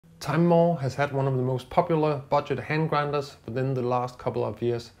Timemore has had one of the most popular budget hand grinders within the last couple of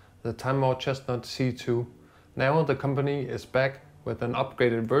years, the Timemore Chestnut C2. Now the company is back with an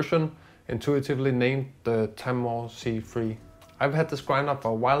upgraded version, intuitively named the Timemore C3. I've had this grinder for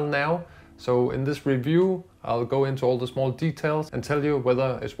a while now, so in this review I'll go into all the small details and tell you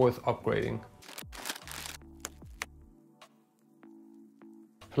whether it's worth upgrading.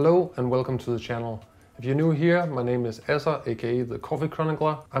 Hello and welcome to the channel. If you're new here, my name is Esser, aka the Coffee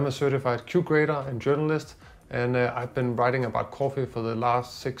Chronicler. I'm a certified Q grader and journalist, and I've been writing about coffee for the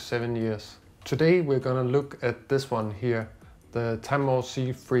last 6-7 years. Today we're gonna look at this one here, the Timemore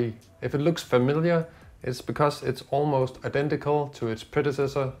C3. If it looks familiar, it's because it's almost identical to its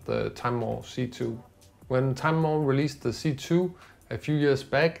predecessor, the Timemore C2. When Timemore released the C2 a few years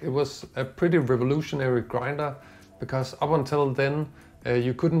back, it was a pretty revolutionary grinder, because up until then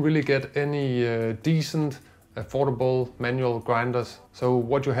you couldn't really get any decent, affordable manual grinders. So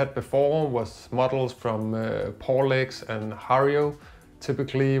what you had before was models from Porlex and Hario,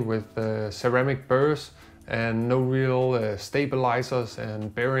 typically with ceramic burrs and no real stabilizers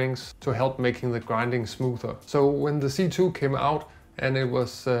and bearings to help making the grinding smoother. So when the C2 came out and it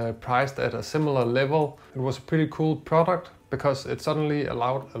was priced at a similar level, it was a pretty cool product because it suddenly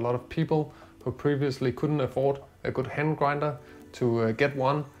allowed a lot of people who previously couldn't afford a good hand grinder to get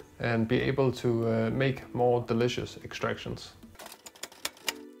one and be able to make more delicious extractions.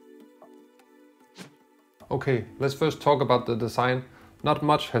 Okay, let's first talk about the design. Not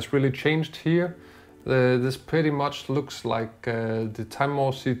much has really changed here. This pretty much looks like the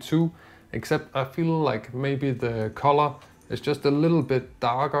Timemore C2, except I feel like maybe the color is just a little bit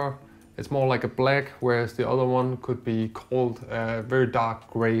darker. It's more like a black, whereas the other one could be called very dark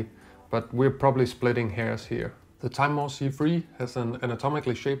gray, but we're probably splitting hairs here. The Timemore C3 has an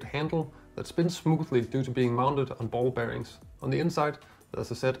anatomically shaped handle that spins smoothly due to being mounted on ball bearings. On the inside,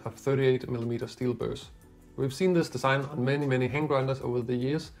 there's a set of 38mm steel burrs. We've seen this design on many hand grinders over the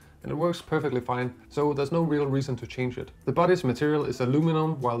years, and it works perfectly fine, so there's no real reason to change it. The body's material is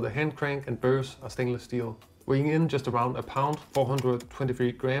aluminum, while the hand crank and burrs are stainless steel. Weighing in just around a pound,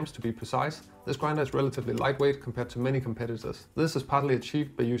 423 grams to be precise, this grinder is relatively lightweight compared to many competitors. This is partly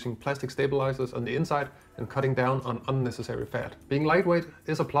achieved by using plastic stabilizers on the inside and cutting down on unnecessary fat. Being lightweight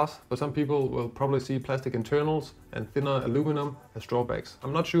is a plus, but some people will probably see plastic internals and thinner aluminum as drawbacks.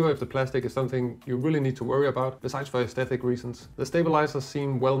 I'm not sure if the plastic is something you really need to worry about, besides for aesthetic reasons. The stabilizers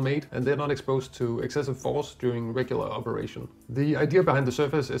seem well made and they're not exposed to excessive force during regular operation. The idea behind the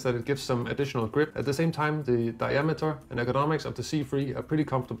surface is that it gives some additional grip. At the same time, the diameter and ergonomics of the C3 are pretty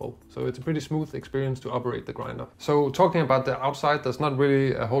comfortable, so it's a pretty smooth experience to operate the grinder. So talking about the outside, there's not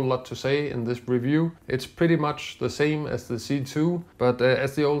really a whole lot to say in this review. It's pretty much the same as the C2, but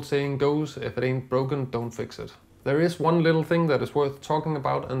as the old saying goes, if it ain't broken, don't fix it. There is one little thing that is worth talking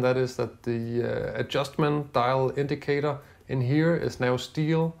about, and that is that the adjustment dial indicator in here is now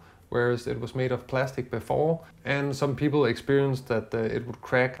steel, whereas it was made of plastic before, and some people experienced that it would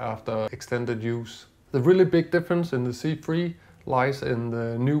crack after extended use. The really big difference in the C3 lies in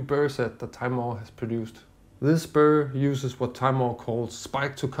the new burr set that Timemore has produced. This burr uses what Timemore calls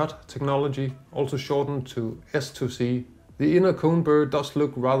spike-to-cut technology, also shortened to S2C. The inner cone burr does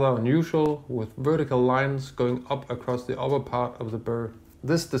look rather unusual, with vertical lines going up across the upper part of the burr.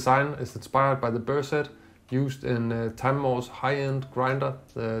 This design is inspired by the burr set used in Timemore's high-end grinder,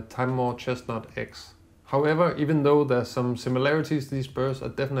 the Timemore Chestnut X. However, even though there's some similarities, these burrs are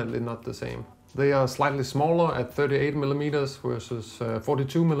definitely not the same. They are slightly smaller at 38mm versus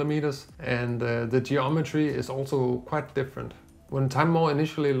 42mm, and the geometry is also quite different. When Timemore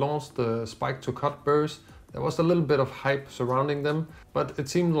initially launched the spike-to-cut burrs, there was a little bit of hype surrounding them, but it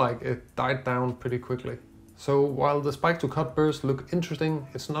seemed like it died down pretty quickly. So while the spike-to-cut burrs look interesting,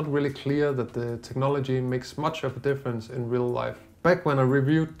 it's not really clear that the technology makes much of a difference in real life. Back when I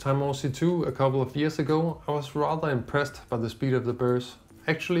reviewed Timemore C2 a couple of years ago, I was rather impressed by the speed of the burrs.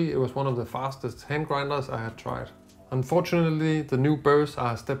 Actually, it was one of the fastest hand grinders I had tried. Unfortunately, the new burrs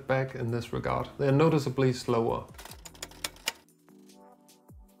are a step back in this regard. They are noticeably slower.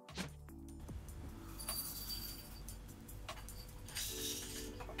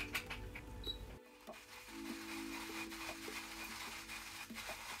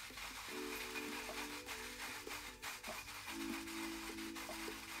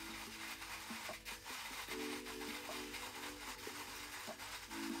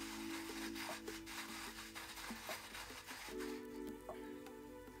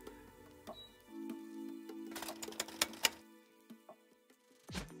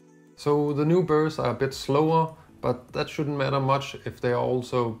 So the new burrs are a bit slower, but that shouldn't matter much if they are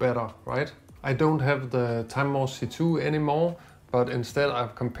also better, right? I don't have the Timemore C2 anymore, but instead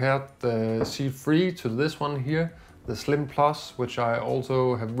I've compared the C3 to this one here, the Slim Plus, which I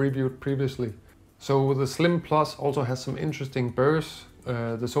also have reviewed previously. So the Slim Plus also has some interesting burrs,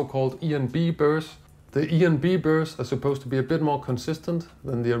 the so-called E&B burrs. The E&B burrs are supposed to be a bit more consistent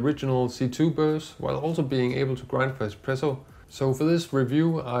than the original C2 burrs, while also being able to grind for espresso. So for this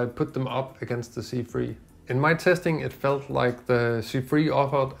review I put them up against the C3. In my testing it felt like the C3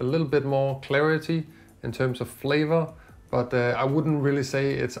 offered a little bit more clarity in terms of flavor, but I wouldn't really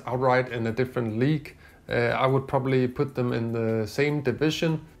say it's outright in a different league. I would probably put them in the same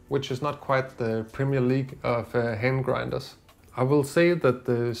division, which is not quite the Premier League of hand grinders. I will say that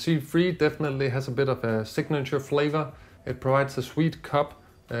the C3 definitely has a bit of a signature flavor. It provides a sweet cup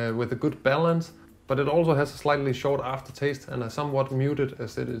with a good balance, but it also has a slightly short aftertaste and a somewhat muted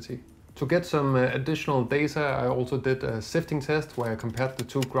acidity. To get some additional data, I also did a sifting test where I compared the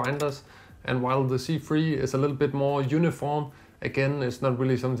two grinders, and while the C3 is a little bit more uniform, again, it's not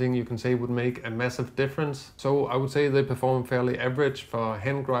really something you can say would make a massive difference. So I would say they perform fairly average for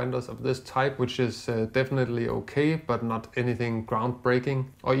hand grinders of this type, which is definitely okay, but not anything groundbreaking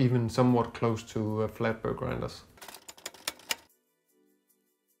or even somewhat close to flat burr grinders.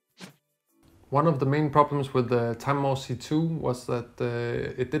 One of the main problems with the Timemore C2 was that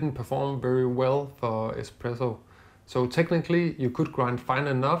it didn't perform very well for espresso. So technically you could grind fine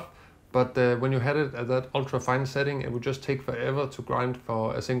enough, but when you had it at that ultra fine setting, it would just take forever to grind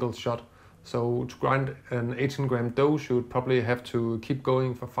for a single shot. So to grind an 18 gram dose, you would probably have to keep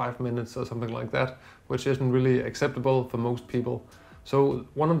going for 5 minutes or something like that, which isn't really acceptable for most people. So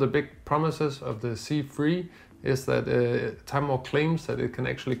one of the big promises of the C3 is that Timemore claims that it can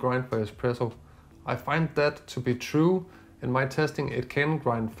actually grind for espresso. I find that to be true. In my testing it can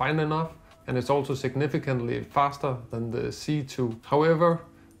grind fine enough, and it's also significantly faster than the C2. However,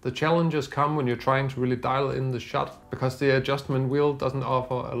 the challenges come when you're trying to really dial in the shot, because the adjustment wheel doesn't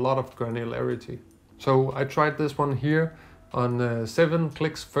offer a lot of granularity. So I tried this one here on 7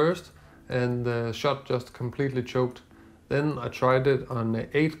 clicks first, and the shot just completely choked. Then I tried it on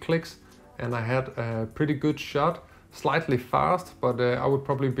 8 clicks, and I had a pretty good shot, slightly fast, but I would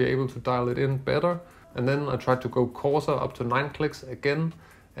probably be able to dial it in better. And then I tried to go coarser up to 9 clicks again,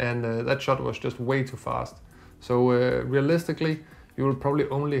 and that shot was just way too fast. So realistically, you will probably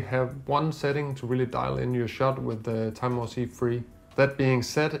only have one setting to really dial in your shot with the Timemore C3. That being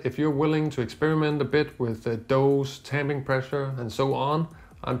said, if you're willing to experiment a bit with dose, tamping pressure and so on,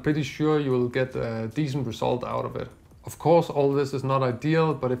 I'm pretty sure you will get a decent result out of it. Of course, all this is not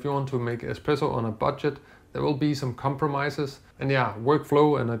ideal, but if you want to make espresso on a budget, there will be some compromises, and yeah,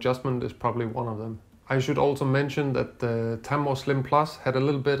 workflow and adjustment is probably one of them. I should also mention that the Timemore Slim Plus had a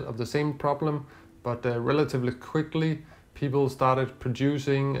little bit of the same problem, but relatively quickly people started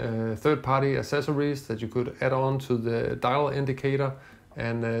producing third-party accessories that you could add on to the dial indicator,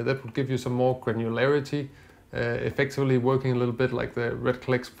 and that would give you some more granularity, effectively working a little bit like the red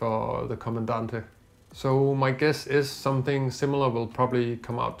clicks for the Comandante. So my guess is something similar will probably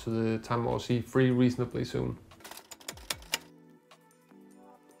come out to the Timemore C3 reasonably soon.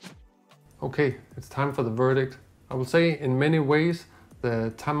 Okay, it's time for the verdict. I will say in many ways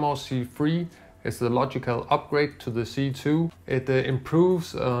the Timemore C3 is the logical upgrade to the C2. It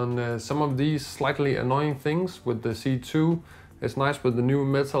improves on some of these slightly annoying things with the C2. It's nice with the new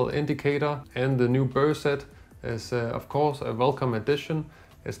metal indicator, and the new burr set is of course a welcome addition.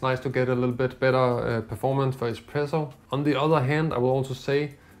 It's nice to get a little bit better performance for espresso. On the other hand, I will also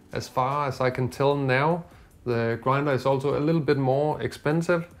say, as far as I can tell now, the grinder is also a little bit more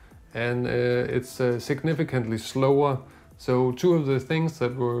expensive, and it's significantly slower. So two of the things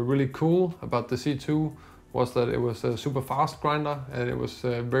that were really cool about the C2 was that it was a super fast grinder and it was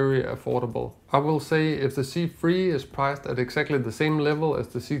very affordable. I will say if the C3 is priced at exactly the same level as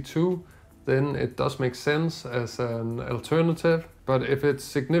the C2, then it does make sense as an alternative. But if it's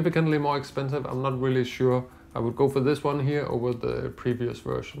significantly more expensive, I'm not really sure I would go for this one here over the previous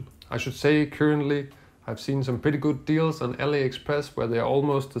version. I should say currently I've seen some pretty good deals on AliExpress where they're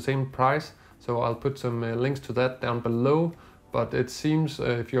almost the same price. So I'll put some links to that down below. But it seems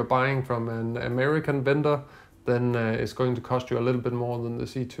if you're buying from an American vendor, then it's going to cost you a little bit more than the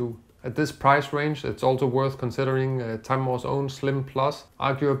C2. At this price range, it's also worth considering Timemore's own Slim Plus.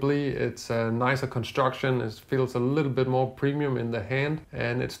 Arguably, it's a nicer construction, it feels a little bit more premium in the hand,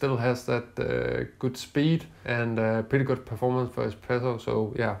 and it still has that good speed and pretty good performance for espresso.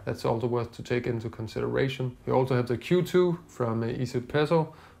 So yeah, that's also worth to take into consideration. You also have the Q2 from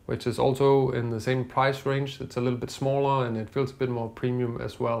Espresso, which is also in the same price range. It's a little bit smaller and it feels a bit more premium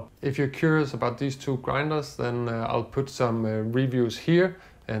as well. If you're curious about these two grinders, then I'll put some reviews here,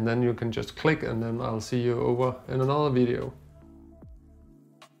 and then you can just click, and then I'll see you over in another video.